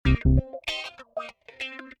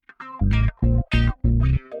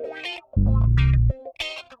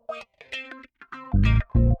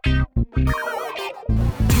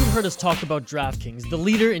heard us talk about DraftKings, the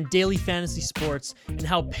leader in daily fantasy sports, and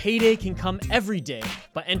how payday can come every day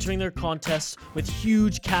by entering their contests with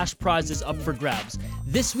huge cash prizes up for grabs.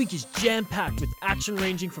 This week is jam-packed with action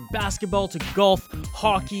ranging from basketball to golf,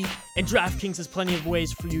 hockey, and DraftKings has plenty of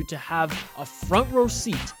ways for you to have a front row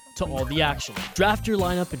seat to all the action. Draft your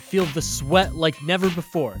lineup and feel the sweat like never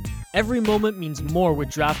before. Every moment means more with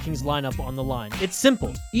DraftKings lineup on the line. It's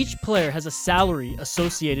simple. Each player has a salary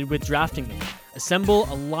associated with drafting them. Assemble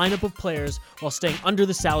a lineup of players while staying under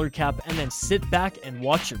the salary cap and then sit back and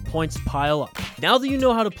watch your points pile up. Now that you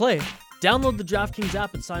know how to play, download the DraftKings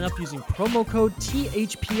app and sign up using promo code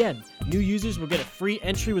THPN. New users will get a free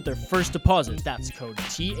entry with their first deposit. That's code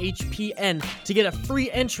THPN to get a free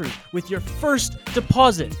entry with your first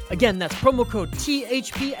deposit. Again, that's promo code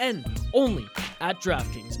THPN only at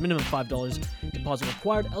DraftKings. Minimum $5 deposit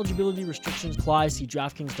required. Eligibility restrictions apply. See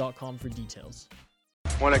DraftKings.com for details.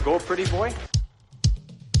 Want to go, pretty boy?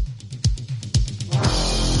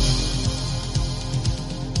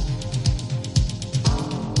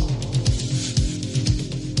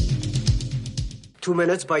 Two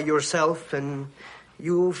minutes by yourself and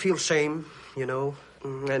you feel shame, you know,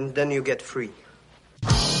 and then you get free.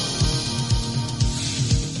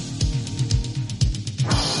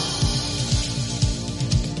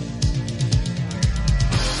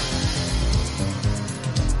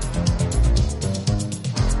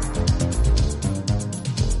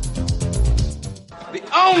 The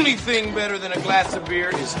only thing better than a glass of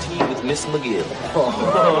beer is tea with Miss McGill.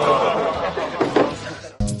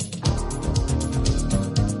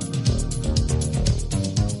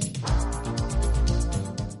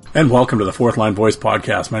 And welcome to the Fourth Line Boys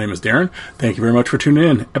podcast. My name is Darren. Thank you very much for tuning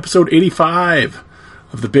in. Episode 85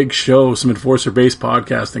 of The Big Show, some Enforcer-based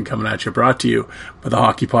podcasting coming at you, brought to you by the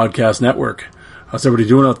Hockey Podcast Network. How's everybody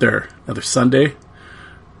doing out there? Another Sunday?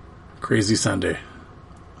 Crazy Sunday.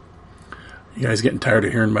 You guys getting tired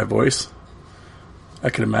of hearing my voice? I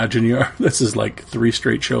can imagine you are. This is like 3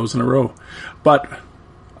 straight shows in a row. But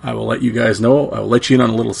I will let you guys know. I will let you in on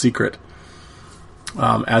a little secret.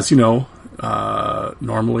 As you know,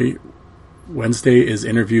 normally Wednesday is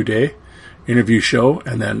interview day, interview show,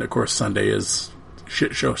 and then of course Sunday is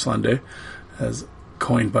shit show Sunday, as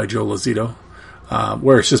coined by Joe Lazito,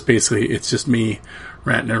 where it's just basically, it's just me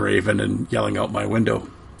ranting and raving and yelling out my window.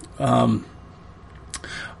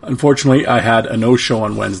 Unfortunately, I had a no-show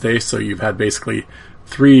on Wednesday, so you've had basically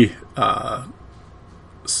 3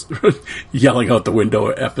 yelling out the window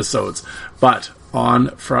episodes. But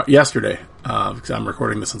on yesterday, because I'm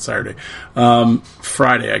recording this on Saturday,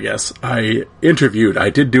 Friday, I guess, I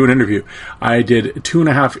did do an interview. I did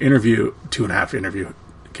 2.5 interview.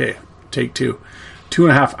 Okay, take 2.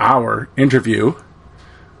 2.5 hour interview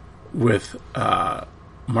with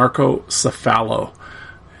Marco Cefalo.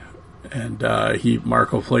 And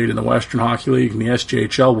Marco played in the Western Hockey League in the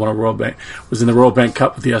SJHL, was in the World Bank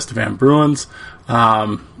Cup with the Estevan Bruins.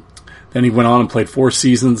 Then he went on and played 4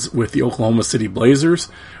 seasons with the Oklahoma City Blazers,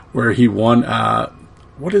 where he won, I'm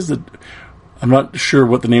not sure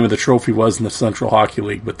what the name of the trophy was in the Central Hockey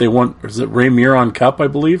League, but they won, is it Ray Miron Cup, I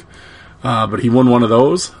believe? But he won one of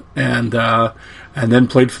those, and then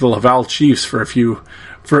played for the Laval Chiefs for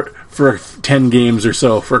for 10 games or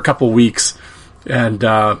so, for a couple weeks. And,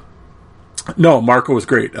 no, Marco was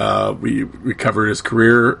great. We covered his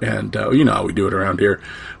career, and you know how we do it around here.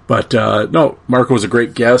 But no, Marco was a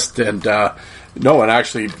great guest, and and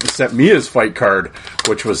actually sent me his fight card,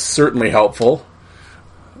 which was certainly helpful.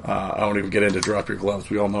 I won't even get into Drop Your Gloves.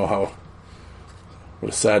 We all know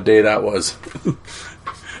what a sad day that was.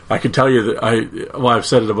 I can tell you that I've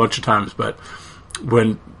said it a bunch of times, but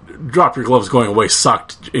when Drop Your Gloves going away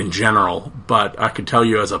sucked in general, but I can tell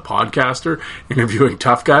you as a podcaster, interviewing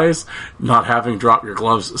tough guys, not having Drop Your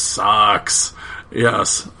Gloves sucks.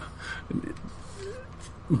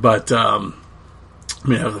 But, I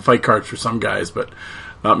have the fight cards for some guys, but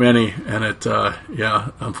not many, and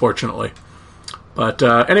unfortunately. But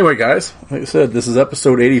anyway, guys, like I said, this is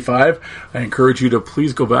episode 85. I encourage you to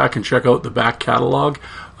please go back and check out the back catalog.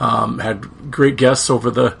 Had great guests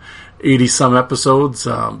over the 80-some episodes.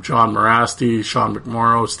 John Morasti, Sean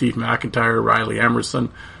McMorrow, Steve McIntyre, Riley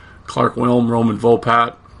Emerson, Clark Wilm, Roman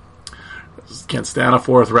Volpat, Kent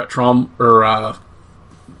Staniforth, Rhett Trombley.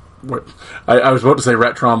 I was about to say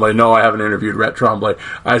Rhett Trombley. No, I haven't interviewed Rhett Trombley.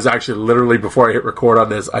 I was actually literally, before I hit record on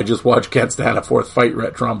this, I just watched Kent Staniforth fight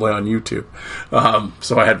Rhett Trombley on YouTube.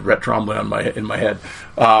 So I had Rhett Trombley in my head.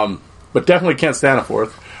 But definitely Kent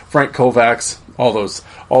Staniforth, Frank Kovacs, all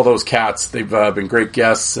those cats. They've been great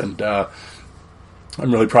guests, and I'm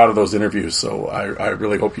really proud of those interviews. So I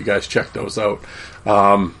really hope you guys check those out.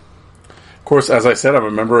 Of course, as I said, I'm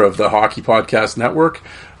a member of the Hockey Podcast Network.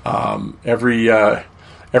 Every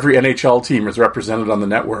NHL team is represented on the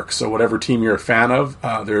network. So whatever team you're a fan of,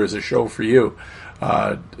 there is a show for you.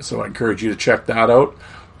 So I encourage you to check that out.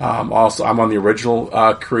 Also, I'm on the original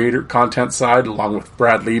creator content side, along with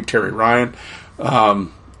Brad Lieb, Terry Ryan.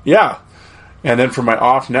 And then for my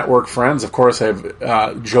off-network friends, of course, I have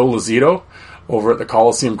Joe Lazito over at the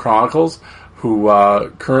Coliseum Chronicles, who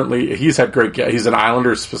currently, he's had great, he's an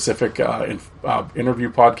Islanders-specific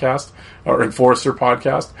interview podcast, or Enforcer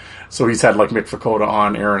podcast. So he's had like Mick Fakota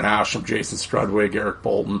on, Aaron Asham, Jason Strudwick, Eric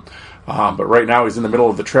Bolton. But right now he's in the middle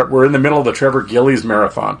of we're in the middle of the Trevor Gillies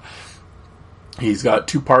Marathon. He's got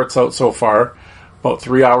 2 parts out so far, about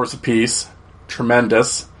 3 hours apiece.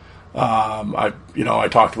 Tremendous. I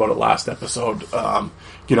talked about it last episode. I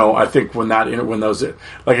think when those,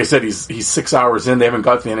 like I said, he's 6 hours in. They haven't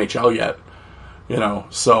got to the NHL yet.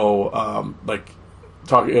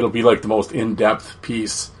 It'll be like the most in-depth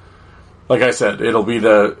piece. Like I said, that'll be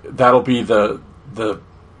the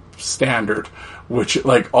standard, which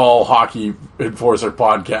like all Hockey Enforcer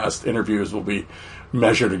podcast interviews will be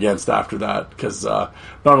measured against after that, because not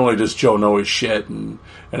only does Joe know his shit and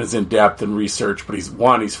is in depth and research, but he's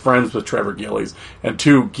friends with Trevor Gillies, and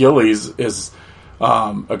 2, Gillies is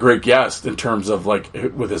a great guest in terms of like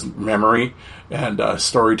with his memory and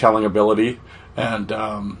storytelling ability, and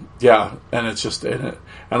and it's just in it.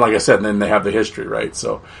 And like I said, and then they have the history, right?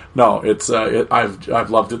 So no, I've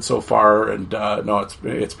loved it so far, and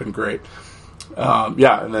it's been great.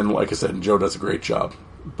 And then like I said, Joe does a great job.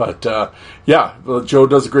 But Joe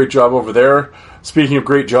does a great job over there. Speaking of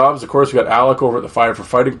great jobs, of course, we got Alec over at the Fire for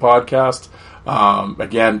Fighting podcast.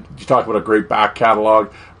 Again, you talk about a great back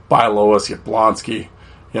catalog. By Lois, you have Blonsky,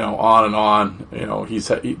 on and on. He's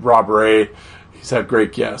had Rob Ray. He's had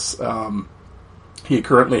great guests. He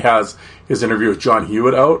currently has his interview with John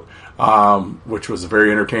Hewitt out, which was a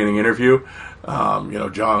very entertaining interview.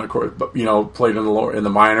 John, of course, played in the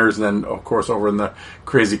minors, and then of course over in the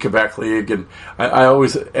crazy Quebec League. And I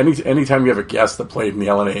always, anytime you have a guest that played in the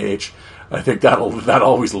LNAH, I think that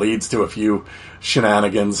always leads to a few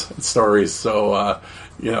shenanigans and stories. So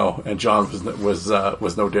and John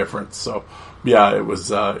was no different. So yeah, it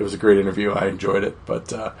was a great interview. I enjoyed it.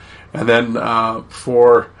 But and then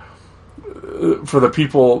for the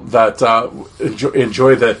people that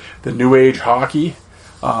enjoy the new age hockey.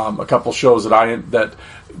 A couple shows that I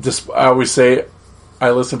always say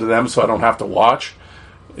I listen to them so I don't have to watch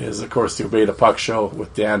is, of course, the Obey the Puck show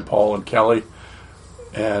with Dan, Paul, and Kelly,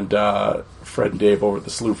 and Fred and Dave over at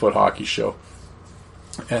the Slewfoot Hockey Show,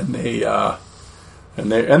 and they're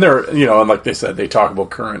and like they said, they talk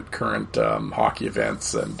about current hockey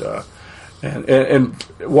events and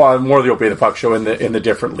more of the Obey the Puck show in the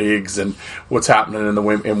different leagues and what's happening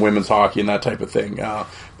in women's hockey and that type of thing.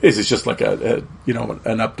 It's just like an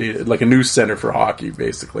updated, like a news center for hockey,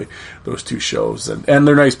 basically. Those 2 shows, and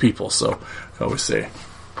they're nice people, so I always say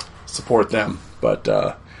support them. But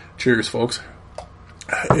cheers, folks!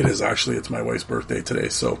 It's my wife's birthday today,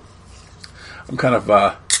 so I'm kind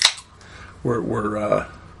of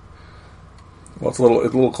it's a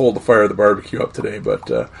little cold to fire the barbecue up today, but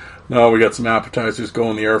no, we got some appetizers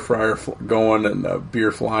going, the air fryer going, and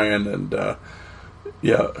beer flying, and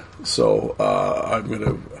so I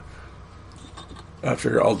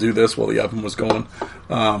figure I'll do this while the oven was going.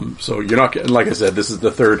 So you're not getting, like I said, this is the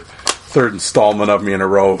third installment of me in a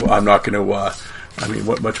row. I'm not going to.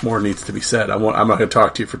 What much more needs to be said? I'm not going to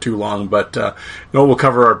talk to you for too long, but we'll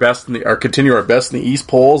cover our best continue our best in the East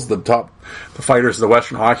polls, the fighters of the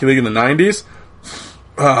Western Hockey League in the 90s.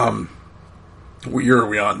 What year are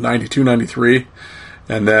we on? 92, 93,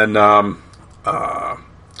 and then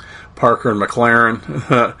Parker and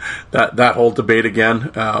McLaren. that whole debate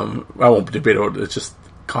again. I won't debate about it. It's just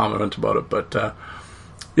comment about it. But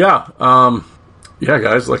guys.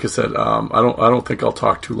 Like I said, I don't think I'll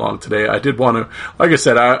talk too long today. I did want to, like I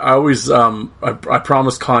said, I always I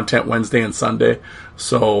promised content Wednesday and Sunday,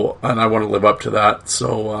 and I want to live up to that.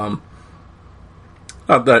 So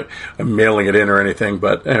not that I'm mailing it in or anything,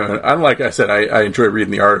 but anyway, like I said, I enjoy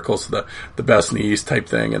reading the articles, the best in the East type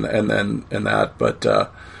thing, and that. But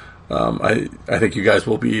I think you guys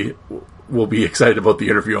will be excited about the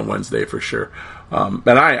interview on Wednesday for sure. And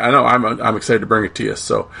I know I'm excited to bring it to you.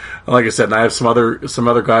 So, like I said, and I have some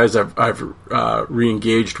other guys I've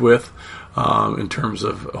re-engaged with in terms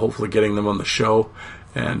of hopefully getting them on the show.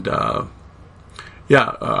 And a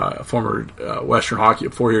former Western Hockey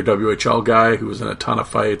 4-year WHL guy who was in a ton of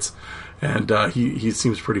fights, and he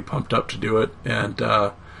seems pretty pumped up to do it. And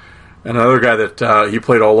another guy that he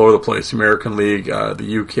played all over the place, American League,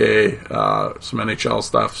 the UK, some NHL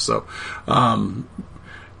stuff. So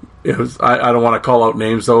it was. I don't want to call out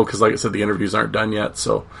names though, because like I said, the interviews aren't done yet.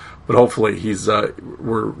 So, but hopefully he's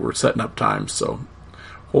we're setting up times. So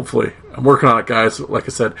hopefully I'm working on it, guys. Like I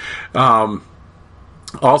said.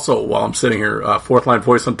 Also, while I'm sitting here, Fourth Line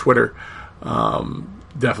Voice on Twitter.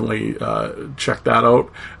 Definitely check that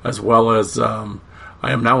out, as well as I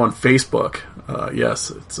am now on Facebook.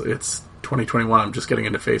 Yes, it's 2021. I'm just getting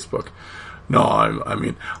into Facebook. No, I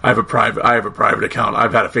mean I have a private account.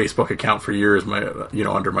 I've had a Facebook account for years,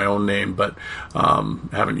 under my own name, but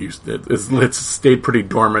haven't used it. It's stayed pretty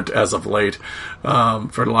dormant as of late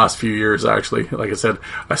for the last few years. Actually, like I said,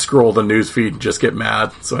 I scroll the news feed and just get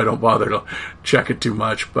mad, so I don't bother to check it too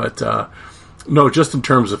much. But no, just in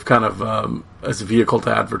terms of kind of as a vehicle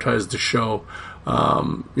to advertise the show.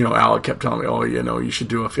 Alec kept telling me, oh, you should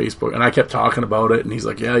do a Facebook. And I kept talking about it. And he's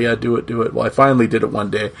like, yeah, do it. Well, I finally did it one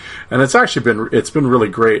day. And it's actually been really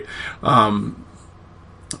great. Tons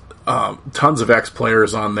of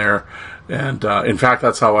ex-players on there. And, in fact,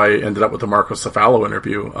 that's how I ended up with the Marco Cefalo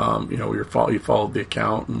interview. You followed the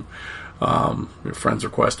account and, your friend's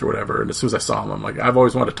request or whatever. And as soon as I saw him, I'm like, I've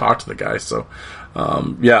always wanted to talk to the guy. So,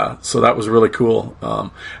 so that was really cool.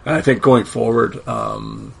 And I think going forward,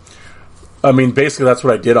 basically that's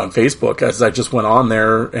what I did on Facebook, as I just went on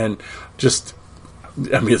there and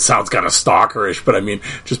it sounds kind of stalkerish, but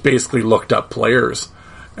just basically looked up players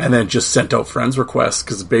and then just sent out friends requests,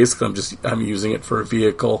 because basically I'm using it for a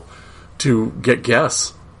vehicle to get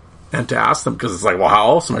guests and to ask them, because it's like, well, how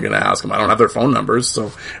else am I going to ask them? I don't have their phone numbers,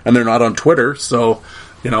 and they're not on Twitter, so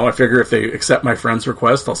I figure if they accept my friends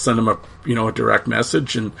request, I'll send them a direct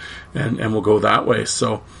message and we'll go that way.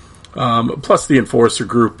 So. Plus the Enforcer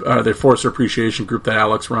group, the Enforcer Appreciation group that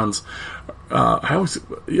Alex runs.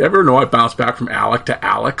 You ever know I bounce back from Alec to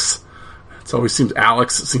Alex?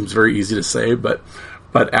 Alex seems very easy to say, but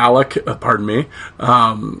Alec, pardon me,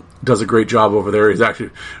 does a great job over there. He's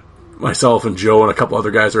actually, myself and Joe and a couple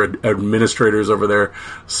other guys are administrators over there.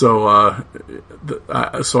 So,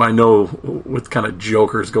 so I know what kind of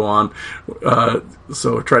jokers go on.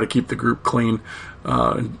 So try to keep the group clean.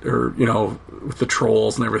 With the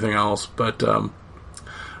trolls and everything else, but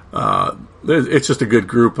it's just a good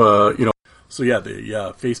group, So yeah,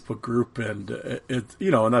 the Facebook group, and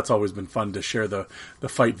and that's always been fun to share the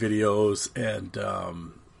fight videos and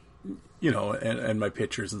and my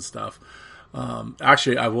pictures and stuff.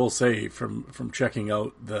 Actually, I will say from checking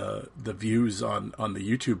out the views on the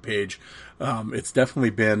YouTube page, it's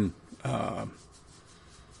definitely been.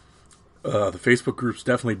 The Facebook group's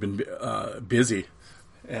definitely been busy,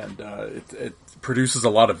 and it produces a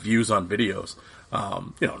lot of views on videos.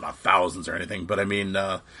 Not thousands or anything, but I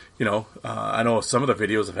know some of the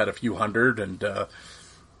videos have had a few hundred, and the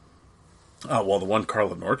one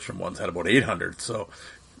Carla Nordstrom one's had about 800. So,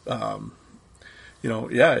 it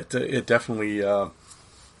definitely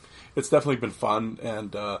it's definitely been fun,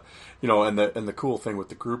 and and the cool thing with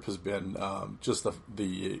the group has been just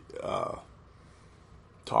the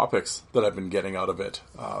topics that I've been getting out of it.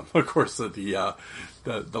 Of course, the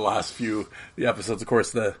last few episodes, of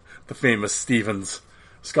course, the famous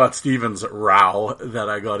Scott Stevens row that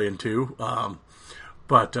I got into.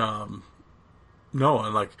 No,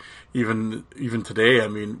 and like even today,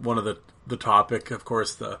 one of the topic, of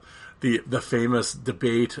course, the famous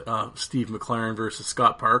debate, Steve McLaren versus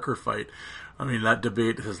Scott Parker fight. That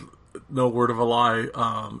debate has no word of a lie.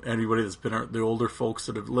 Anybody that's been the older folks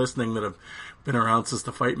that are listening that have been around since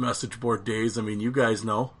the Fight Message Board days. You guys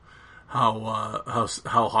know how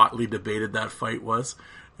hotly debated that fight was,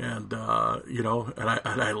 and and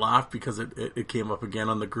I laughed because it came up again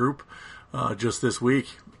on the group just this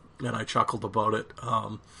week, and I chuckled about it.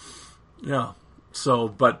 So,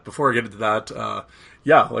 but before I get into that,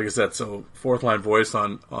 like I said, so Fourth Line Voice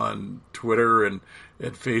on Twitter and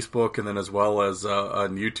at Facebook, and then as well as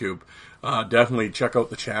on YouTube. Definitely check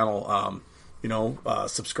out the channel.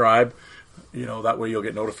 Subscribe. That way you'll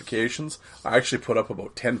get notifications. I actually put up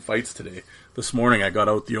about 10 fights today. This morning I got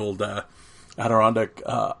out the old Adirondack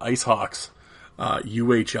Ice Hawks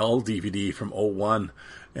UHL DVD from 01.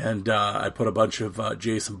 And I put a bunch of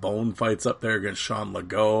Jason Bone fights up there against Sean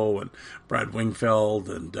Legault and Brad Wingfield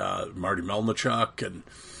and Marty Melnichuk. And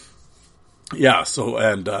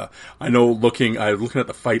I know looking at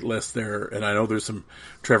the fight list there, and I know there's some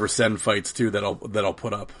Trevor Sen fights too that I'll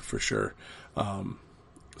put up for sure.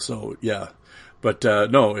 But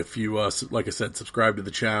no, if you, like I said, subscribe to the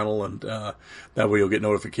channel, and that way you'll get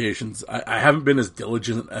notifications. I haven't been as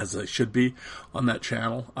diligent as I should be on that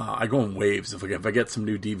channel. I go in waves. If I get some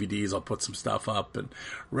new DVDs, I'll put some stuff up and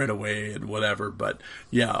right away and whatever. But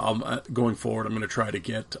going forward, I'm going to try to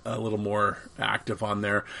get a little more active on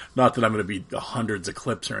there. Not that I'm going to be hundreds of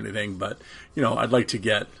clips or anything, but I'd like to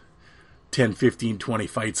get 10, 15, 20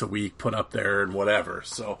 fights a week put up there and whatever.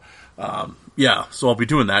 So, yeah, so I'll be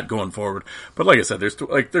doing that going forward. But like I said, there's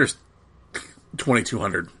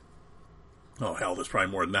 2,200. Oh, hell, there's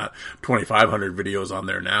probably more than that. 2,500 videos on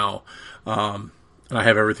there now. And I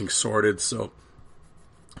have everything sorted, so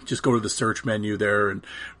just go to the search menu there and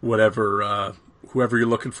whatever, whoever you're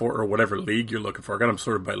looking for or whatever league you're looking for. I got them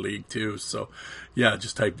sorted by league too. So yeah,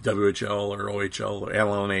 just type WHL or OHL or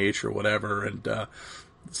LNH or whatever and,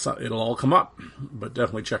 it'll all come up, but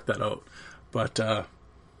definitely check that out. But,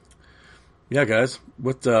 yeah, guys,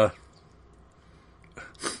 I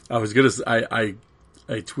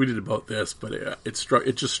tweeted about this, but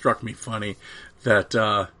it just struck me funny that,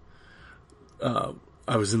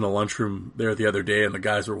 I was in the lunchroom there the other day and the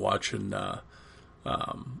guys were watching,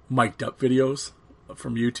 mic'd up videos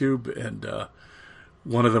from YouTube, and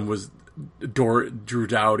one of them was Drew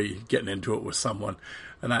Doughty getting into it with someone,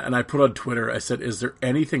 and I put on Twitter, I said, is there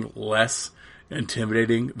anything less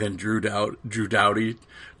intimidating than Drew Doughty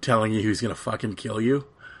telling you he's gonna fucking kill you?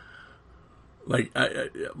 Like,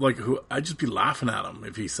 I'd just be laughing at him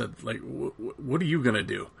if he said, like, what are you gonna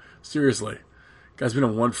do? Seriously, guy's been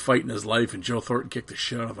in one fight in his life, and Joe Thornton kicked the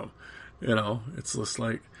shit out of him. You know, it's just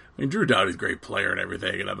like, I mean, Drew Doughty's a great player and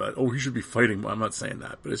everything, and I'm like, oh, he should be fighting. I'm not saying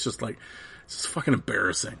that, but it's just like, it's just fucking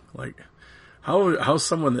embarrassing. Like, how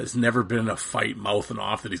someone that's never been in a fight mouthing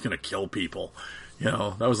off that he's going to kill people? You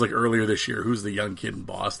know, that was like earlier this year. Who's the young kid in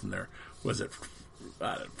Boston there? Was it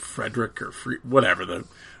Frederick or whatever?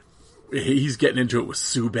 He's getting into it with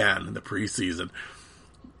Subban in the preseason.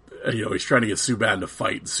 You know, he's trying to get Subban to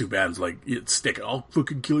fight, and Subban's like, stick it, I'll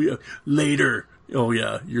fucking kill you later. Oh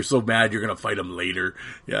yeah, you're so mad you're gonna fight him later.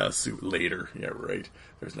 Yeah, later. Yeah, right.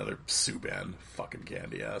 There's another Subban fucking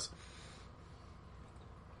candy ass.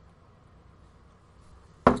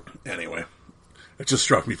 Anyway, it just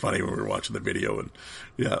struck me funny when we were watching the video, and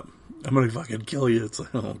yeah, I'm gonna fucking kill you. It's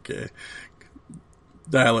like, okay,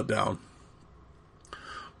 dial it down.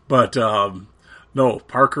 But no,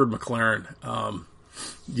 Parker and McLaren.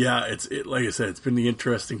 Yeah, like I said, it's been the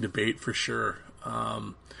interesting debate for sure.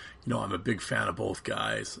 You know, I'm a big fan of both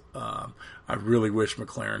guys. I really wish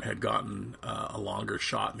McLaren had gotten a longer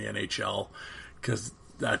shot in the NHL, because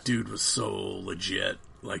that dude was so legit,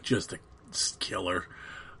 like just a killer.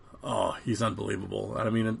 Oh, he's unbelievable.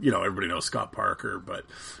 I mean, you know, everybody knows Scott Parker, but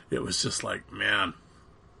it was just like, man.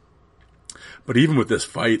 But even with this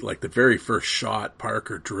fight, like the very first shot,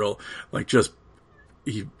 Parker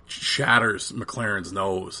he shatters McLaren's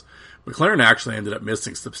nose. McLaren actually ended up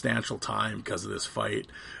missing substantial time because of this fight.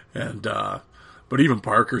 And, but even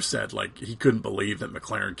Parker said, like, he couldn't believe that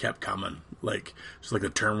McLaren kept coming. Like, just like the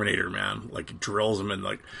Terminator, man. Like, he drills him, and,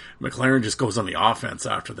 like, McLaren just goes on the offense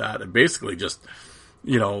after that. And basically just,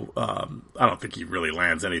 you know, I don't think he really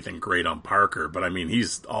lands anything great on Parker, but I mean,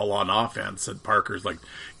 he's all on offense, and Parker's like,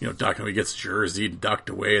 you know, ducking, he gets jersey, ducked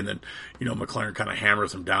away, and then, you know, McLaren kind of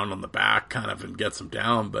hammers him down on the back, kind of, and gets him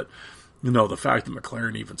down. But, you know, the fact that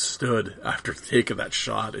McLaren even stood after taking that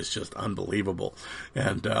shot is just unbelievable.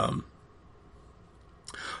 And,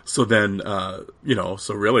 so then, you know,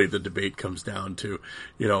 so really the debate comes down to,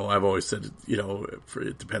 you know, I've always said, you know,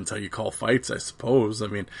 it depends how you call fights, I suppose. I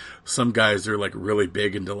mean, some guys are like really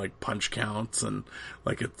big into like punch counts, and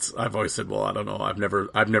like I've always said, well, I don't know. I've never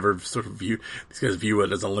sort of these guys view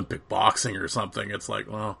it as Olympic boxing or something. It's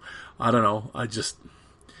like, well, I don't know. I just,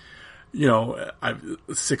 you know,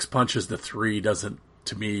 6 punches to 3 doesn't,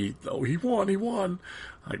 to me, oh, he won.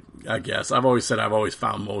 I guess I've always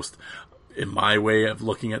found most, in my way of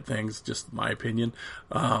looking at things, just my opinion,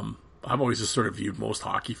 I've always just sort of viewed most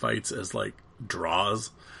hockey fights as like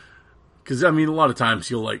draws. Because, I mean, a lot of times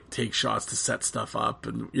you'll like take shots to set stuff up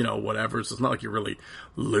and, you know, whatever. So it's not like you're really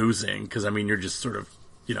losing, because, I mean, you're just sort of,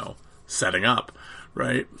 you know, setting up,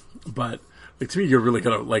 right? But like, to me, you're really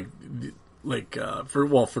gonna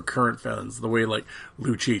for current fans, the way like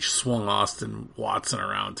Lucic swung Austin Watson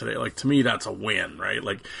around today, like, to me, that's a win, right?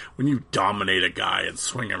 Like, when you dominate a guy and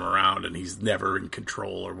swing him around and he's never in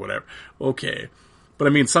control or whatever, okay. But I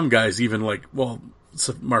mean, some guys even like, well,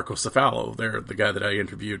 Marco Cefalo, the guy that I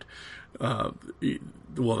interviewed,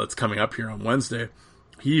 that's coming up here on Wednesday.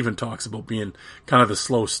 He even talks about being kind of the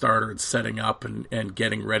slow starter and setting up and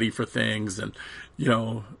getting ready for things, and, you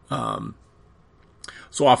know,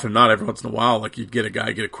 so often, not every once in a while, like, you'd get a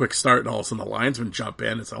guy get a quick start, and all of a sudden the linesman jump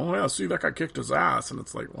in and say, oh yeah, see, that guy kicked his ass. And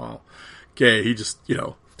it's like, well, okay, he just, you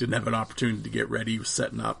know, didn't have an opportunity to get ready. He was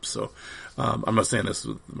setting up. So, I'm not saying this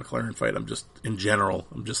with the McLaren fight. I'm just, in general,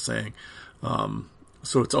 I'm just saying.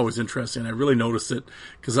 So it's always interesting. I really notice it,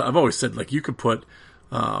 because I've always said, like, you could put,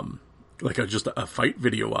 just a fight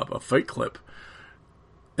video up, a fight clip,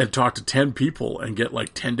 and talk to 10 people and get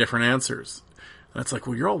like 10 different answers. And it's like,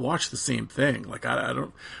 well, you're all watch the same thing. Like, I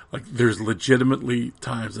don't, like, there's legitimately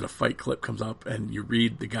times that a fight clip comes up and you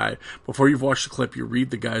read the guy, before you've watched the clip, you read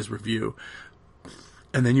the guy's review,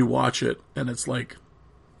 and then you watch it, and it's like,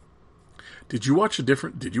 did you watch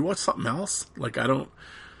something else? Like,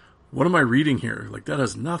 what am I reading here? Like, that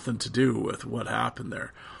has nothing to do with what happened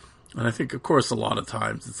there. And I think, of course, a lot of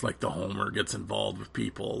times it's like the homer gets involved with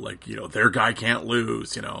people. Like, you know, their guy can't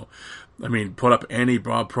lose, you know. I mean, put up any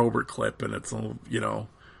Bob Probert clip and it's, you know,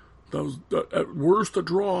 that was at worst a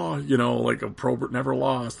draw, you know, like a Probert never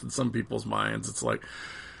lost in some people's minds. It's like,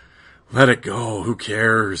 let it go. Who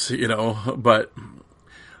cares, you know? But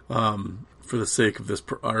for the sake of this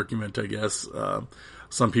argument, I guess,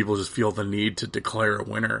 some people just feel the need to declare a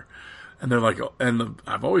winner. And they're like,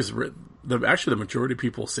 I've always written, actually the majority of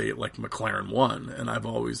people say like McLaren won. And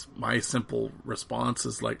my simple response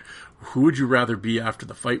is like, who would you rather be after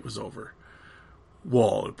the fight was over?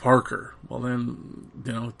 Well, Parker. Well then,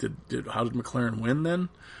 you know, how did McLaren win then?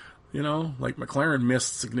 You know, like McLaren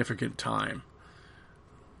missed significant time,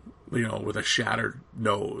 you know, with a shattered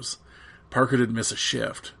nose. Parker didn't miss a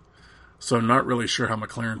shift. So I'm not really sure how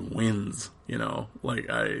McLaren wins, you know, like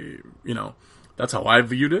that's how I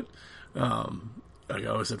viewed it. Like I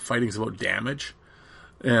always said, fighting's about damage,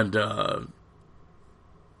 and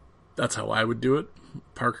that's how I would do it.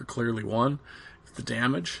 Parker clearly won. The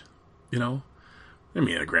damage, you know. I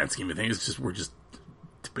mean, in the grand scheme of things, we're just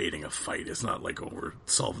debating a fight. It's not like we're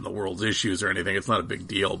solving the world's issues or anything. It's not a big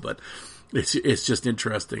deal, but it's just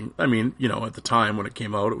interesting. I mean, you know, at the time when it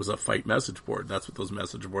came out, it was a fight message board. That's what those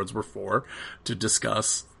message boards were for, to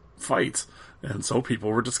discuss fights, and so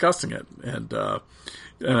people were discussing it, and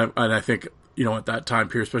I think, you know, at that time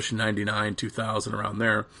period, especially 99, 2000, around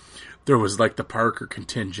there was like the Parker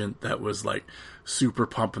contingent that was like super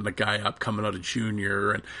pumping the guy up coming out of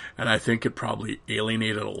junior, and I think it probably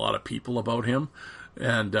alienated a lot of people about him,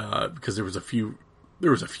 and because there was a few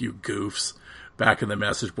goofs back in the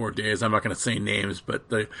message board days. I'm not going to say names, but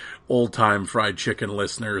the old time fried chicken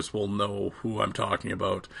listeners will know who I'm talking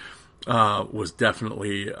about. Was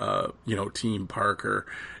definitely, you know, Team Parker,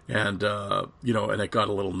 and, you know, and it got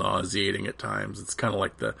a little nauseating at times. It's kind of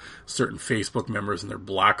like the certain Facebook members and their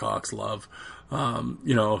Blackhawks love,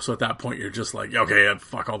 you know, so at that point you're just like, okay,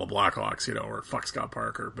 fuck all the Blackhawks, you know, or fuck Scott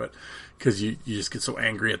Parker, but, cause you just get so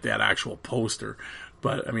angry at that actual poster.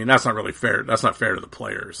 But, I mean, that's not really fair. That's not fair to the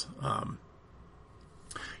players.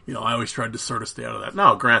 You know, I always tried to sort of stay out of that.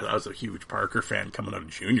 Now, granted, I was a huge Parker fan coming out of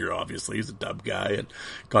junior, obviously. He's a Dub guy, and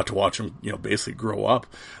got to watch him, you know, basically grow up.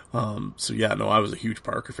 So, yeah, no, I was a huge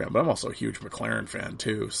Parker fan, but I'm also a huge McLaren fan,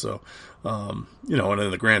 too. So, you know, and in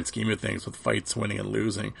the grand scheme of things, with fights winning and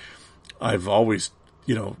losing, I've always,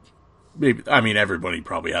 you know, everybody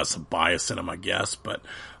probably has some bias in them, I guess, but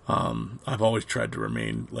I've always tried to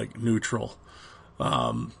remain, like, neutral.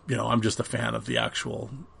 You know, I'm just a fan of the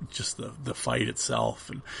actual, just the fight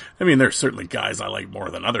itself. And I mean, there's certainly guys I like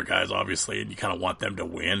more than other guys, obviously, and you kind of want them to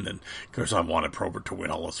win. And of course, I wanted Probert to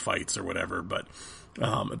win all those fights or whatever. But,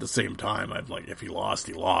 at the same time, I'm like, if he lost,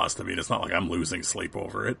 he lost. I mean, it's not like I'm losing sleep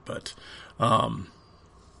over it, but, you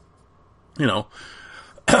know,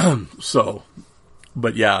 so,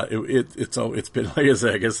 but yeah, it's been, like I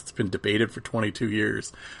said, I guess it's been debated for 22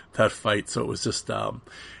 years, that fight. So it was just,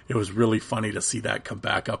 it was really funny to see that come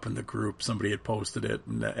back up in the group. Somebody had posted it,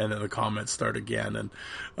 and then the comments start again. And,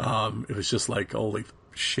 it was just like, holy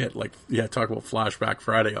shit. Like, yeah, talk about Flashback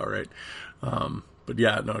Friday. All right. But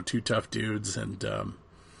yeah, no, two tough dudes. And,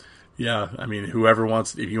 yeah, I mean, if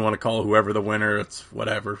you want to call whoever the winner, it's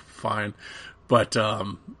whatever, fine. But,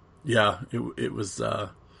 yeah, it was,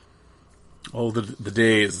 the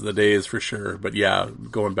days for sure. But yeah,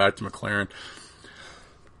 going back to McLaren,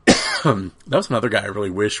 that was another guy I really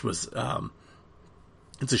wish was,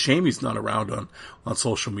 it's a shame he's not around on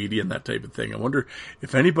social media and that type of thing. I wonder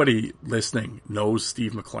if anybody listening knows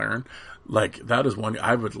Steve McLaren. Like, that is one,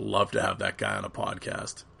 I would love to have that guy on a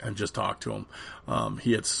podcast and just talk to him.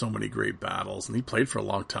 He had so many great battles, and he played for a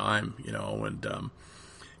long time, you know, and,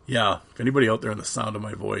 yeah, if anybody out there in the sound of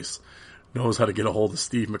my voice knows how to get a hold of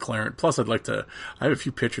Steve McLaren. Plus, I have a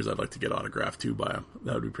few pictures I'd like to get autographed too by him.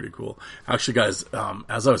 That would be pretty cool. Actually, guys,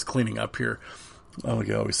 as I was cleaning up here, like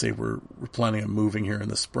I always say, we're planning on moving here in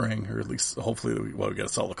the spring, or at least hopefully we got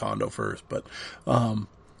to sell the condo first, but,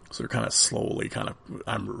 so we're kind of slowly,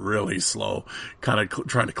 I'm really slow, kind of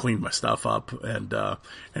trying to clean my stuff up. And,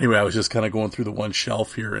 anyway, I was just kind of going through the one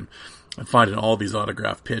shelf here and finding all these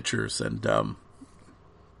autographed pictures, and,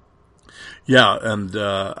 Yeah, and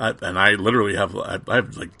I literally have I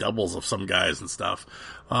have like doubles of some guys and stuff.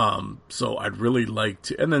 So I'd really like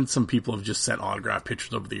to. And then some people have just sent autograph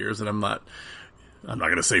pictures over the years, and I'm not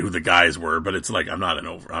going to say who the guys were, but it's like I'm not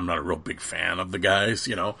a real big fan of the guys,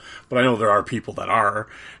 But I know there are people that are,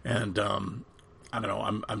 and I don't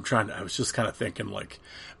know. I was just kind of thinking, like,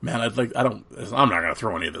 man, I'm not going to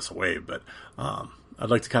throw any of this away, but I'd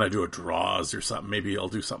like to kind of do a draws or something. Maybe I'll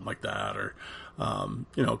do something like that, or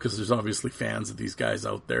because there's obviously fans of these guys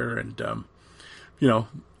out there, and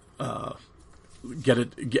get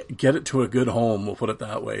it to a good home. We'll put it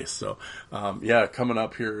that way. So, coming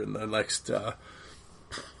up here in the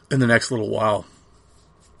next little while,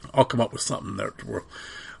 I'll come up with something that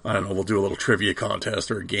we'll do a little trivia contest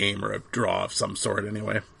or a game or a draw of some sort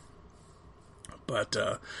anyway. But,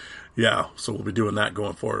 so we'll be doing that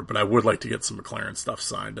going forward. But I would like to get some McLaren stuff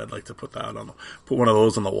signed. I'd like to put one of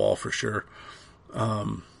those on the wall for sure.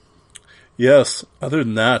 Yes. Other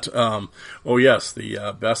than that, the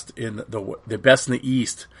best in the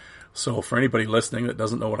East. So for anybody listening that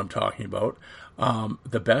doesn't know what I'm talking about,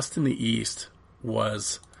 the best in the East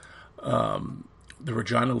was the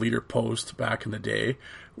Regina Leader Post back in the day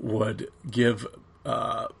would give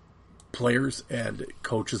players and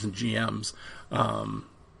coaches and GMs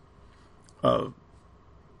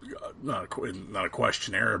not a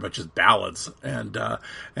questionnaire, but just ballads, and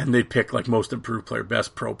they pick like most improved player,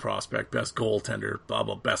 best pro prospect, best goaltender, blah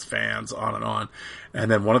blah, best fans, on and on. And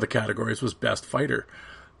then one of the categories was best fighter,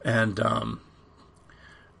 and I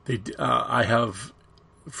have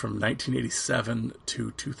from 1987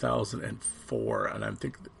 to 2004, and I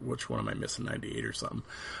think, which one am I missing? 98 or something.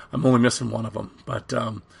 I'm only missing one of them, but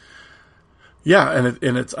and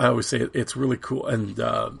it's I always say it's really cool, and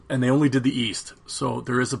they only did the East, so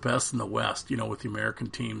there is a best in the West, with the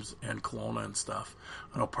American teams and Kelowna and stuff.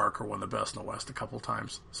 I know Parker won the best in the West a couple of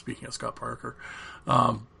times. Speaking of Scott Parker,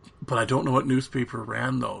 but I don't know what newspaper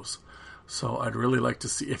ran those, so I'd really like to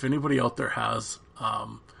see if anybody out there has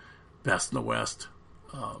best in the West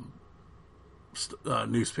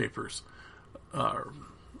newspapers.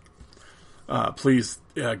 Please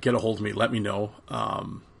get a hold of me. Let me know.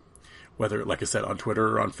 Whether, like I said, on Twitter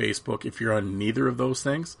or on Facebook. If you're on neither of those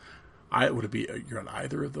things, you're on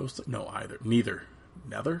either of those? No, either. Neither.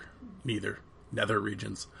 Neither. Nether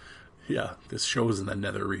regions. Yeah, this show is in the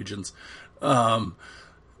nether regions.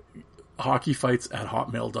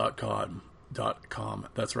 Hockeyfights@hotmail.com.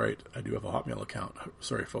 That's right. I do have a Hotmail account.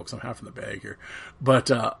 Sorry, folks, I'm half in the bag here. But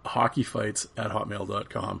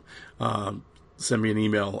hockeyfights@hotmail.com. Send me an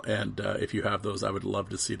email, and if you have those, I would love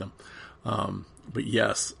to see them. But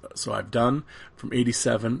yes, so I've done from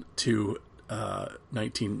 87 to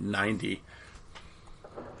 1990.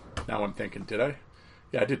 Now I'm thinking, did I?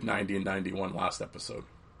 Yeah, I did 90 and 91 last episode.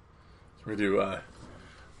 So we're going to do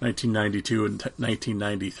 1992 and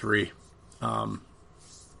 1993.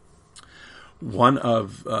 One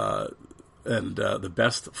of the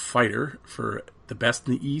best fighter for the best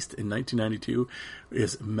in the East in 1992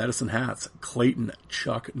 is Medicine Hats, Clayton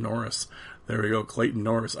Chuck Norris. There we go, Clayton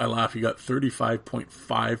Norris. I laugh. He got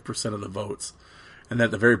 35.5% of the votes, and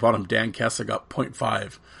at the very bottom, Dan Kessa got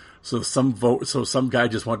 0.5. So some guy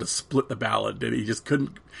just wanted to split the ballot. He just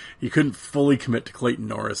couldn't. He couldn't fully commit to Clayton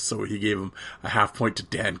Norris, so he gave him a half point to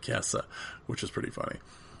Dan Kessa, which is pretty funny.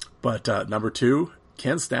 But number 2,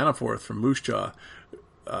 Ken Staniforth from Moose Jaw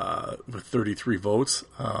with 33 votes.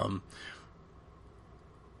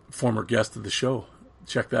 Former guest of the show.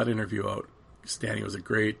 Check that interview out. Stanny was a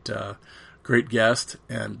great guest,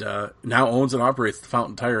 and now owns and operates the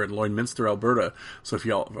Fountain Tire in Lloydminster, Alberta. So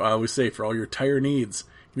I always say, for all your tire needs,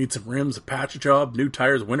 you need some rims, a patch job, new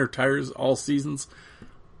tires, winter tires, all seasons.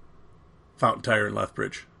 Fountain Tire in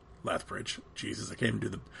Lethbridge. Jesus, I can't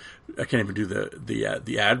even do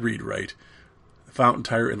the ad read right. Fountain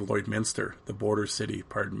Tire in Lloydminster, the border city.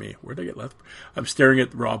 Pardon me. Where did I get Lethbridge? I'm staring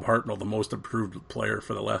at Rob Hartnell, the most improved player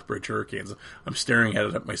for the Lethbridge Hurricanes. I'm staring at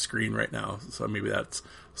it at my screen right now, so maybe that's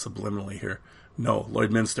subliminally here. No,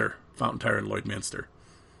 Lloydminster. Fountain Tire in Lloydminster.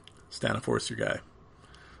 Staniforth's your guy.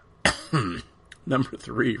 Number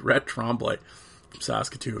 3, Rhett Tremblay from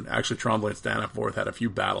Saskatoon. Actually, Tremblay and Staniforth had a few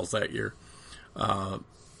battles that year.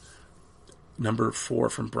 Number 4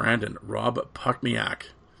 from Brandon, Rob Puckniak.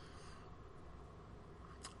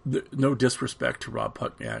 No disrespect to Rob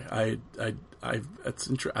Puckniak. I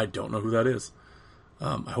don't know who that is.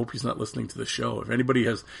 I hope he's not listening to the show. If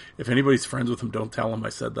anybody's friends with him, don't tell him I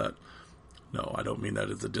said that. No, I don't mean that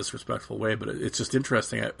as a disrespectful way, but it's just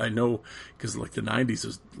interesting. I know, because like the 90s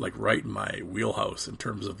is like right in my wheelhouse in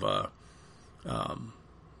terms of my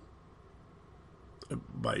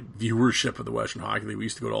viewership of the Western Hockey League. We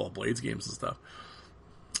used to go to all the Blades games and stuff.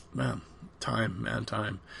 man,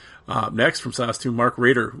 time. Next from Saskatoon, Mark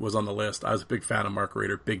Rader was on the list. I was a big fan of Mark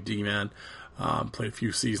Rader, big D man. Played a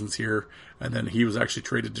few seasons here, and then he was actually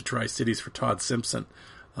traded to Tri-Cities for Todd Simpson.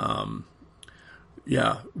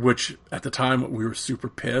 Which at the time we were super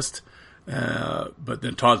pissed. But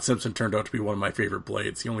then Todd Simpson turned out to be one of my favorite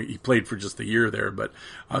blades. He played for just a year there, but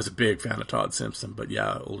I was a big fan of Todd Simpson. But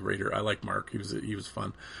yeah, old Raider, I like Mark. He was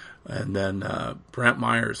fun. And then Brant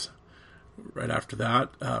Myers, right after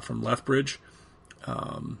that, from Lethbridge.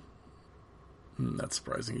 That's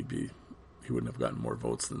surprising. He wouldn't have gotten more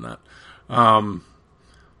votes than that.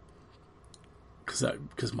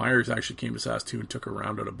 Because Myers actually came to Saskatoon and took a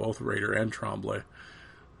round out of both Raider and Tremblay.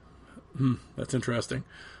 That's interesting.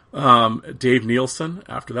 Dave Nielsen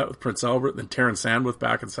after that with Prince Albert, then Terrence Sandwith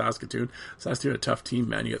back in Saskatoon. Saskatoon had a tough team,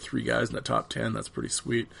 man. You got 3 guys in the top 10. That's pretty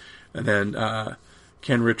sweet. And then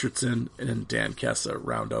Ken Richardson and Dan Kessa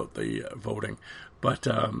round out the voting. But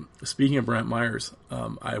speaking of Brant Myers,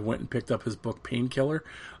 I went and picked up his book Painkiller.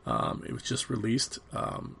 It was just released.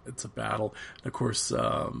 It's a battle, and of course,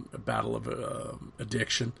 a battle of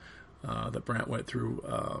addiction that Brant went through.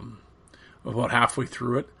 About halfway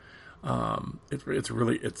through it, it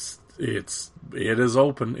is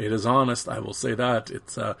open. It is honest. I will say that.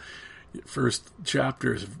 It's first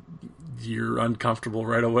chapters, you're uncomfortable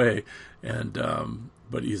right away, and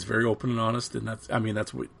but he's very open and honest, and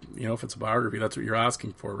that's what, if it's a biography, that's what you're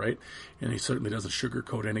asking for, right? And he certainly doesn't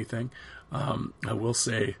sugarcoat anything. I will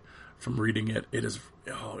say, from reading it, it is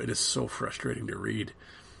so frustrating to read.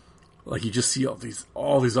 Like, you just see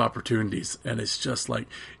all these opportunities, and it's just like,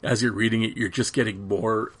 as you're reading it, you're just getting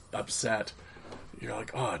more upset. You're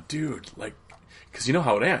like, oh, dude, like, because you know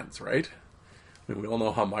how it ends, right? I mean, we all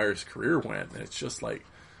know how Myers' career went, and it's just like,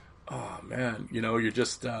 oh man, you're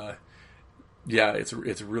just,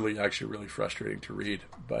 it's really actually really frustrating to read,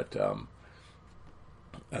 but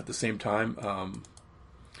at the same time,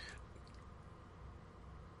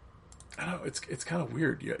 I don't know, it's kind of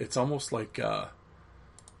weird. It's almost like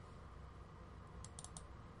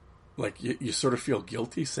you sort of feel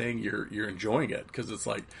guilty saying you're enjoying it, because it's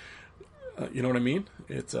like, you know what I mean?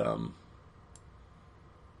 It's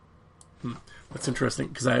that's interesting,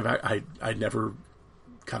 because I never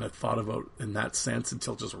kind of thought about in that sense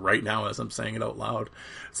until just right now as I'm saying it out loud.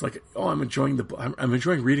 It's like, oh, I'm enjoying I'm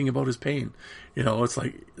enjoying reading about his pain. It's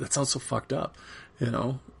like, that sounds so fucked up,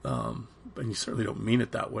 and you certainly don't mean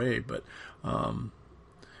it that way, but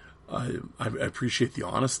I appreciate the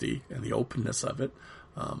honesty and the openness of it.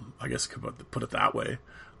 I guess I could put it that way.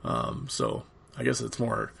 So I guess it's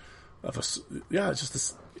more of it's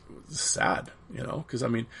just sad, because I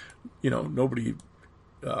mean, nobody,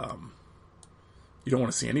 you don't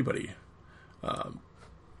want to see anybody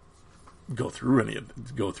go through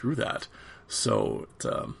that. So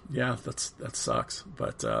that sucks.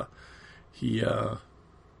 But he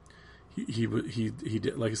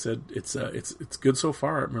did, like I said, it's good so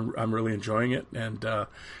far. I'm really enjoying it, and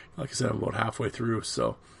like I said, I'm about halfway through.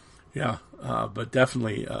 So yeah, but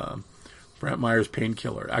definitely Brant Myers'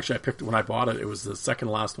 Painkiller. Actually, I picked it when I bought it. It was the second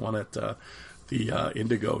last one at the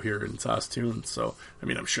Indigo here in Saskatoon. So I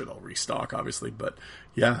mean, I'm sure they'll restock, obviously, but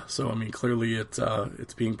yeah. So I mean, clearly it's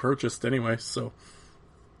being purchased anyway. So,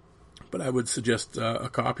 but I would suggest a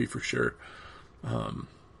copy for sure. But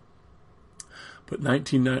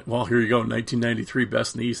here you go, 1993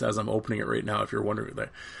 Best in the East, as I'm opening it right now, if you're wondering.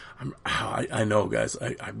 I know, guys,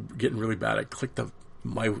 I'm getting really bad. I clicked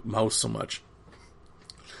my mouse so much.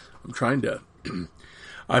 I'm trying to,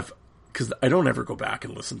 because I don't ever go back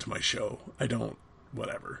and listen to my show. I don't,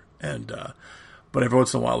 whatever. And, but every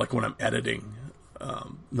once in a while, like when I'm editing,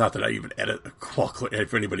 not that I even edit,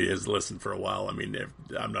 if anybody has listened for a while, I mean,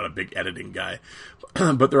 I'm not a big editing guy,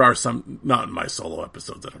 but there are some, not in my solo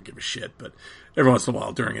episodes, I don't give a shit, but every once in a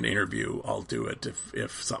while during an interview, I'll do it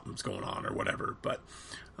if something's going on or whatever. But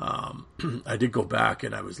I did go back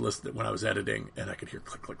and I was listening when I was editing, and I could hear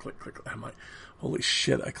click, click, click, click. I'm like, holy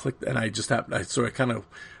shit, I clicked, and I just happened, so I kind of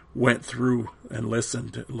went through and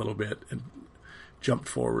listened a little bit and jumped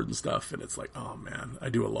forward and stuff, and it's like, oh man, I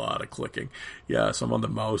do a lot of clicking. Yeah, so I'm on the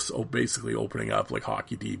mouse, basically opening up like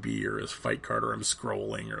Hockey DB or his fight card, or I'm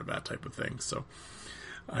scrolling or that type of thing. So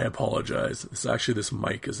I apologize. This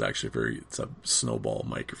mic is actually it's a snowball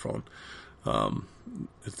microphone.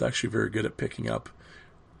 It's actually very good at picking up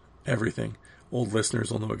everything. Old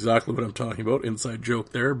listeners will know exactly what I'm talking about. Inside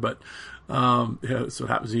joke there, but yeah, so it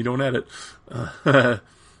happens when you don't edit.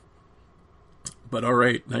 But all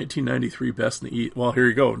right, 1993 Best in the East. Well, here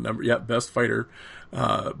you go. Best fighter,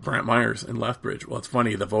 Brant Myers in Lethbridge. Well, it's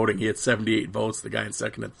funny, the voting, he had 78 votes. The guy in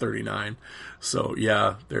second had 39. So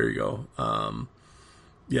yeah, there you go.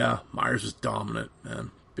 Yeah, Myers was dominant,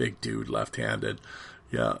 man. big dude, left-handed.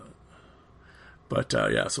 Yeah. But,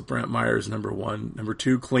 so Brant Myers, number 1. Number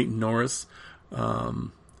 2, Clayton Norris.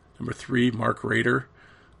 Number 3, Mark Rader.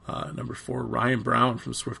 Number 4, Ryan Brown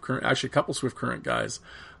from Swift Current. Actually, a couple Swift Current guys.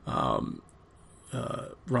 Ryan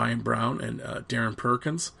Brown and Darren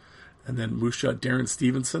Perkins. And then Moose Jaw, Darren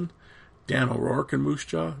Stevenson. Dan O'Rourke and Moose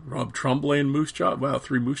Jaw. Rob Tremblay and Moose Jaw. Wow,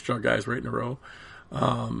 3 Moose Jaw guys right in a row.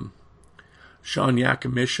 Sean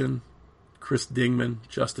Yakimishin, Chris Dingman,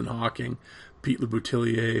 Justin Hawking, Pete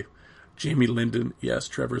LeBoutillier, Jamie Linden, yes,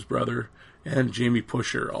 Trevor's brother, and Jamie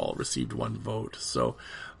Pusher all received 1 vote. So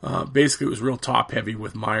basically it was real top heavy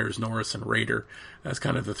with Myers, Norris, and Rader as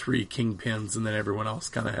kind of the 3 kingpins, and then everyone else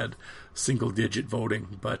kind of had single digit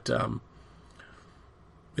voting. But there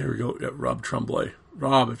we go, Rob Tremblay.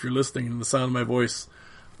 Rob, if you're listening in the sound of my voice,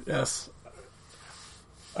 yes,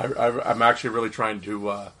 I'm actually really trying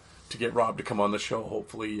to get Rob to come on the show.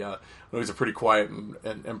 Hopefully, I know he's a pretty quiet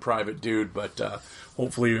and private dude, but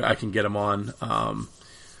hopefully I can get him on,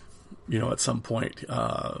 at some point,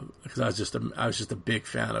 because I was just a big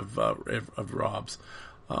fan of Rob's.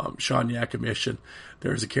 Sean Yakimishin,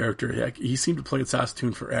 there's a character. He seemed to play in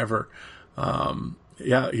Saskatoon forever.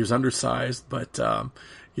 He was undersized, but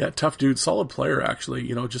tough dude, solid player actually.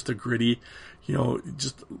 Just a gritty.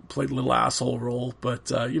 Just played a little asshole role, but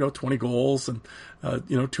 20 goals and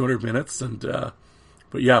 200 minutes, and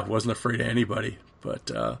wasn't afraid of anybody.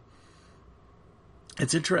 But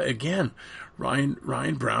it's interesting again. Ryan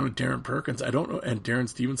Brown and Darren Perkins. I don't know, and Darren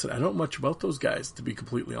Stevenson. I don't know much about those guys, to be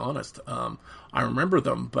completely honest. I remember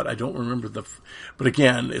them, but I don't remember But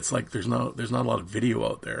again, it's like there's not a lot of video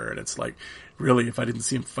out there, and it's like really, if I didn't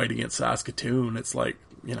see him fight against Saskatoon, it's like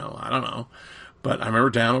I don't know. But I remember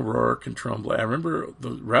Dan O'Rourke and Tremblay. I remember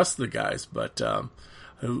the rest of the guys, but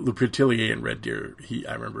Lepetillier and Red Deer.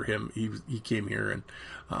 I remember him. He came here and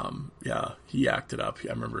he acted up. I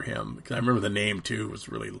remember him because I remember the name too. It was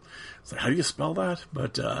really, it's like, how do you spell that?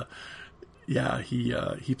 But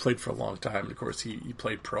he played for a long time. And of course, he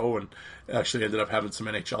played pro and actually ended up having some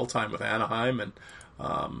NHL time with Anaheim. And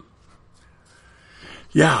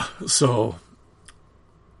so.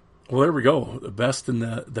 Well, there we go. The best in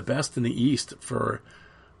the East for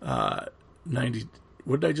 90.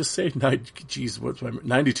 What did I just say?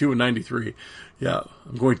 92 and 93. Yeah,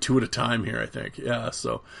 I'm going 2 at a time here, I think. Yeah.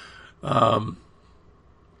 So, but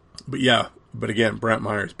again, Brant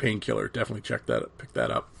Myers, Painkiller. Definitely pick that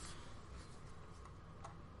up.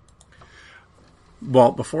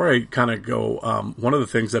 Well, before I kind of go, one of the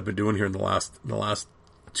things I've been doing here in the last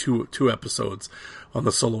two episodes on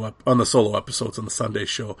the solo episodes on the Sunday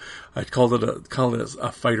show, I called it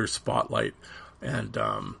a fighter spotlight, and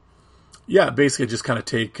basically just kind of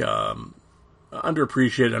take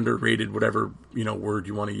underappreciated, underrated, whatever word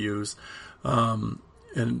you want to use. And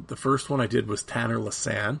the first one I did was Tanner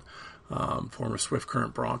Lassan, former Swift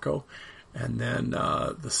Current Bronco. And then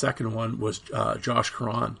the second one was Josh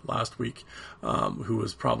Caron last week, who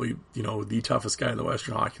was probably the toughest guy in the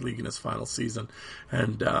Western Hockey League in his final season,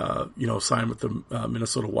 and signed with the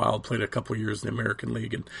Minnesota Wild, played a couple of years in the American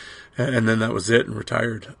League, and then that was it, and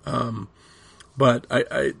retired. But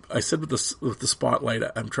I said with the spotlight,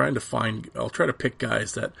 I'll try to pick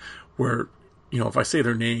guys that were. If I say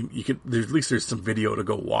their name, at least there's some video to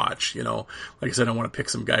go watch. Like I said, I want to pick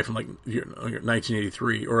some guy from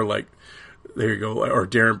 1983 or there you go, or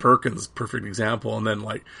Darren Perkins, perfect example. And then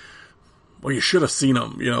you should have seen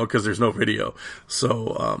him, because there's no video.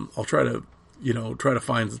 So I'll try to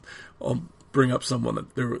find. I'll bring up someone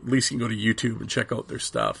that at least you can go to YouTube and check out their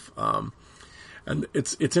stuff. And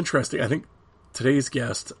it's interesting. I think today's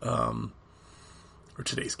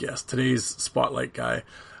spotlight guy.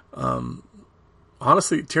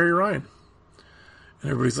 Honestly, Terry Ryan.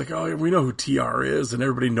 And everybody's like, oh, we know who TR is, and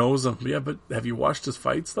everybody knows him. Yeah, but have you watched his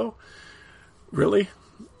fights, though? Really?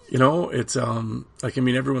 It's,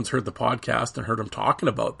 everyone's heard the podcast and heard him talking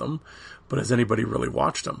about them, but has anybody really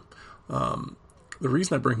watched them? The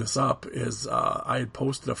reason I bring this up is I had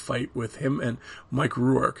posted a fight with him and Mike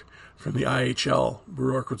Ruark from the IHL.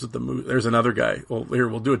 Ruark was at the Moose. There's another guy. Well, here,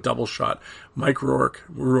 we'll do a double shot. Mike Ruark,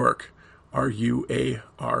 Ruark.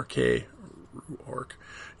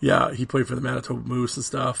 Yeah, he played for the Manitoba Moose and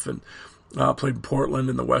stuff, and played in Portland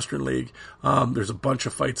in the Western League. There's a bunch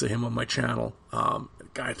of fights of him on my channel. The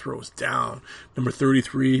guy throws down. Number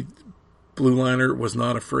 33, blue liner, was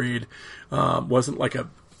not afraid. Wasn't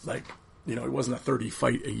he wasn't a 30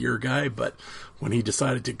 fight a year guy, but when he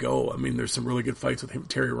decided to go, there's some really good fights with him.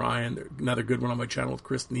 Terry Ryan, another good one on my channel with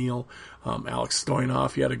Chris Neal. Alex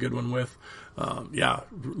Stoyanov, he had a good one with.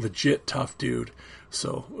 Legit tough dude.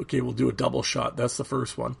 So, okay, we'll do a double shot. That's the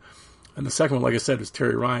first one. And the second one, like I said, was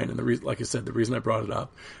Terry Ryan. And the reason I brought it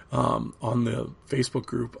up, on the Facebook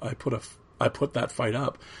group, I put that fight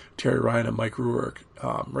up, Terry Ryan and Mike Ruark,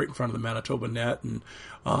 right in front of the Manitoba net. And,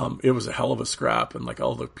 it was a hell of a scrap. And like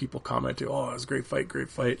all the people commented, oh, it was a great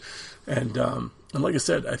fight. And like I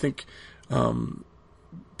said, I think,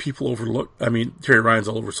 people overlook, I mean, Terry Ryan's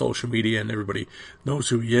all over social media and everybody knows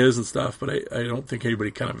who he is and stuff, but I don't think anybody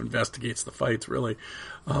kind of investigates the fights really.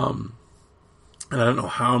 And I don't know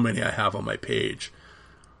how many I have on my page.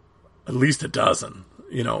 At least a dozen,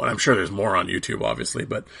 and I'm sure there's more on YouTube, obviously,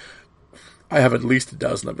 but I have at least a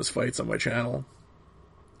dozen of his fights on my channel.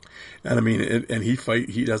 And I mean,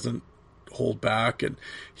 he doesn't hold back, and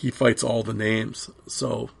he fights all the names.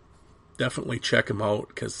 So definitely check him out,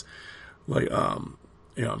 because like, I'm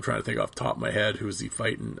trying to think off the top of my head, who's he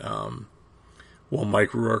fighting? Mike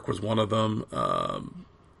Ruark was one of them.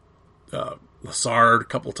 Lassard a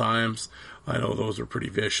couple times. I know those are pretty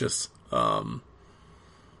vicious.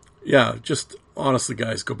 Just honestly,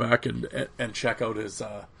 guys, go back and check out his,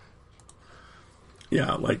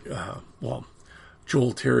 Joel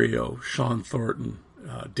Theriault, Sean Thornton,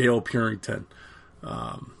 Dale Purington,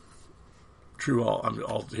 I'll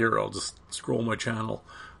just scroll my channel.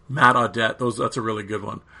 Matt Audette, that's a really good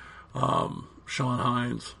one. Sean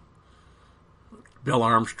Hines, Bill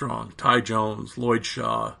Armstrong, Ty Jones, Lloyd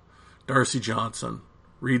Shaw, Darcy Johnson,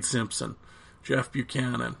 Reed Simpson, Jeff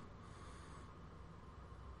Buchanan,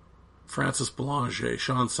 Francis Belanger,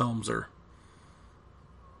 Sean Selmser,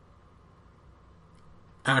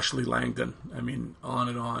 Ashley Langdon. I mean, on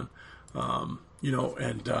and on. I'm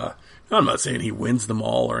not saying he wins them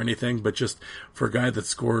all or anything, but just for a guy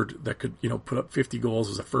that could, put up 50 goals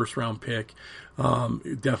as a first round pick,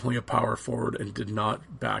 definitely a power forward and did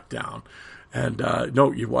not back down. And,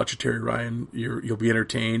 you watch a Terry Ryan, you'll be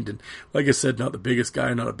entertained. And like I said, not the biggest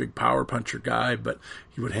guy, not a big power puncher guy, but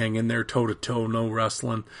he would hang in there toe to toe, no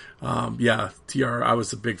wrestling. TR, I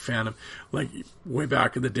was a big fan of, like, way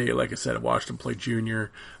back in the day. Like I said, I watched him play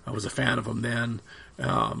junior. I was a fan of him then.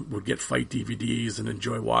 Would get fight DVDs and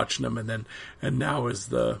enjoy watching them. And now as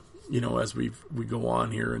we go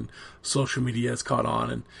on here and social media has caught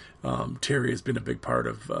on, and Terry has been a big part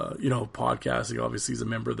of podcasting. Obviously, he's a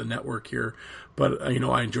member of the network here, but I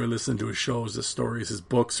enjoy listening to his shows, his stories, his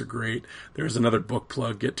books are great. There's another book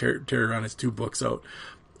plug. Get Terry on his 2 books out.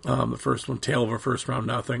 The first one, Tale of a First Round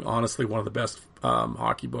Nothing. Honestly, one of the best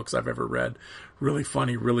hockey books I've ever read. Really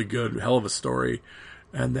funny, really good, hell of a story.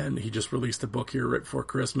 And then he just released a book here right before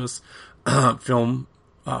Christmas, Film,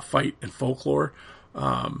 Fight, and Folklore.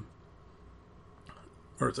 Or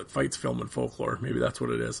is it Fights, Film, and Folklore? Maybe that's what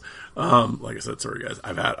it is. Like I said, sorry guys,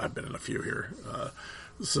 I've been in a few here.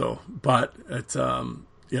 But it's,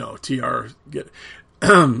 TR,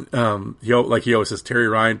 like he always says, Terry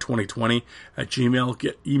Ryan 2020 at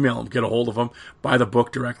Gmail. Email him, get a hold of him, buy the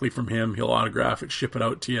book directly from him. He'll autograph it, ship it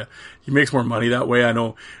out to you. He makes more money that way. I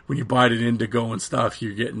know when you buy it at Indigo and stuff,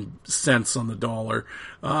 you're getting cents on the dollar.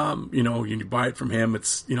 When you buy it from him,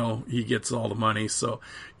 it's, he gets all the money. So,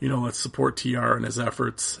 let's support TR and his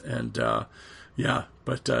efforts. And,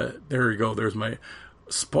 but there you go. There's my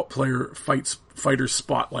fighter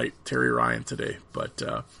spotlight, Terry Ryan today. But,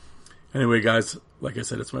 anyway, guys, like I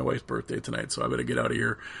said, it's my wife's birthday tonight, so I better get out of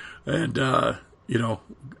here. And,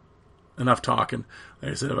 enough talking.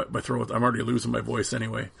 Like I said, my throat, I'm already losing my voice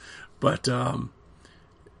anyway. But, sorry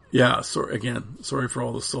for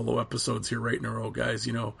all the solo episodes here right in a row, guys.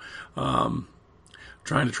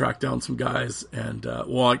 Trying to track down some guys. And,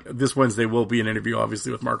 this Wednesday will be an interview,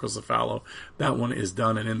 obviously, with Marco Zafalo. That one is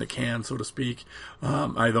done and in the can, so to speak.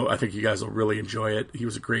 I think you guys will really enjoy it. He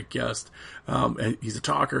was a great guest. And he's a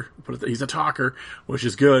talker. He's a talker, which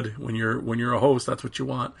is good. When you're a host, that's what you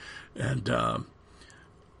want. And,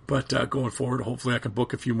 going forward, hopefully I can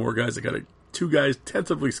book a few more guys. I got 2 guys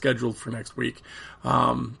tentatively scheduled for next week.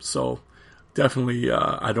 So definitely,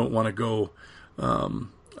 I don't want to go,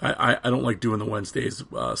 I don't like doing the Wednesdays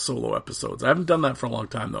solo episodes. I haven't done that for a long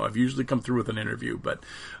time, though. I've usually come through with an interview, but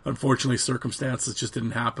unfortunately circumstances just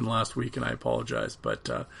didn't happen last week, and I apologize. But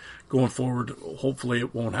going forward, hopefully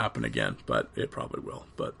it won't happen again, but it probably will.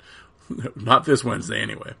 But not this Wednesday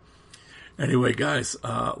anyway. Anyway, guys,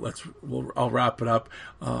 I'll wrap it up.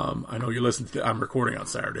 I know you're listening to, I'm recording on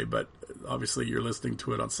Saturday, but obviously you're listening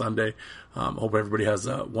to it on Sunday. Hope everybody has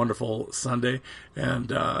a wonderful Sunday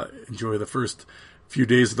and enjoy the first few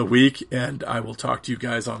days of the week, and I will talk to you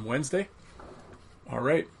guys on Wednesday. All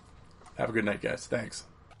right. Have a good night, guys. Thanks.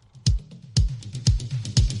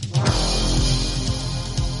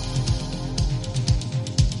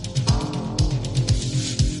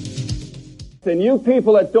 And you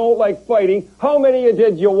people that don't like fighting, how many of you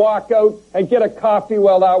did you walk out and get a coffee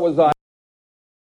while that was on?